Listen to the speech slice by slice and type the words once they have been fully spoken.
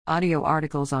Audio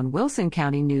articles on Wilson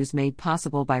County News made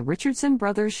possible by Richardson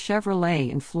Brothers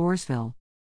Chevrolet in Floresville.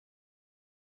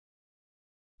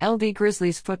 LD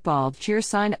Grizzlies football cheer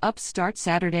sign-up start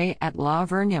Saturday at La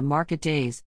Vernia Market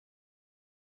Days.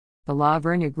 The La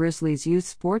Vernia Grizzlies Youth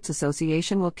Sports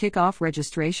Association will kick off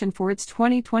registration for its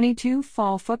 2022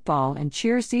 fall football and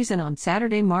cheer season on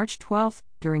Saturday, March 12th,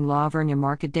 during La Vernia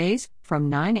Market Days, from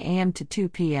 9 a.m. to 2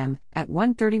 p.m. at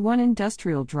 131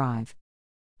 Industrial Drive.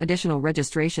 Additional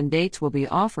registration dates will be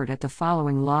offered at the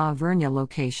following La Vernia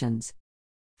locations: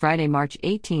 Friday, March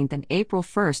 18th and April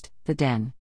 1st, The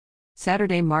Den.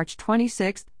 Saturday, March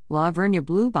 26th, La Vernia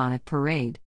Bluebonnet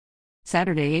Parade.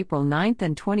 Saturday, April 9th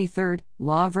and 23rd,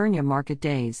 La Vernia Market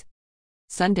Days.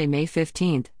 Sunday, May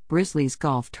 15th, Grizzlies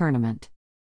Golf Tournament.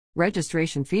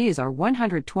 Registration fees are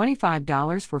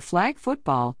 $125 for flag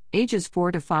football, ages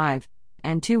 4 to 5,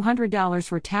 and $200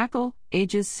 for tackle,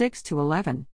 ages 6 to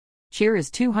 11. Cheer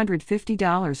is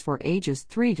 $250 for ages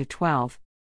 3 to 12.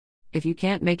 If you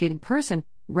can't make it in person,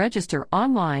 register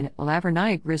online at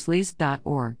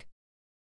laverniagrizzlies.org.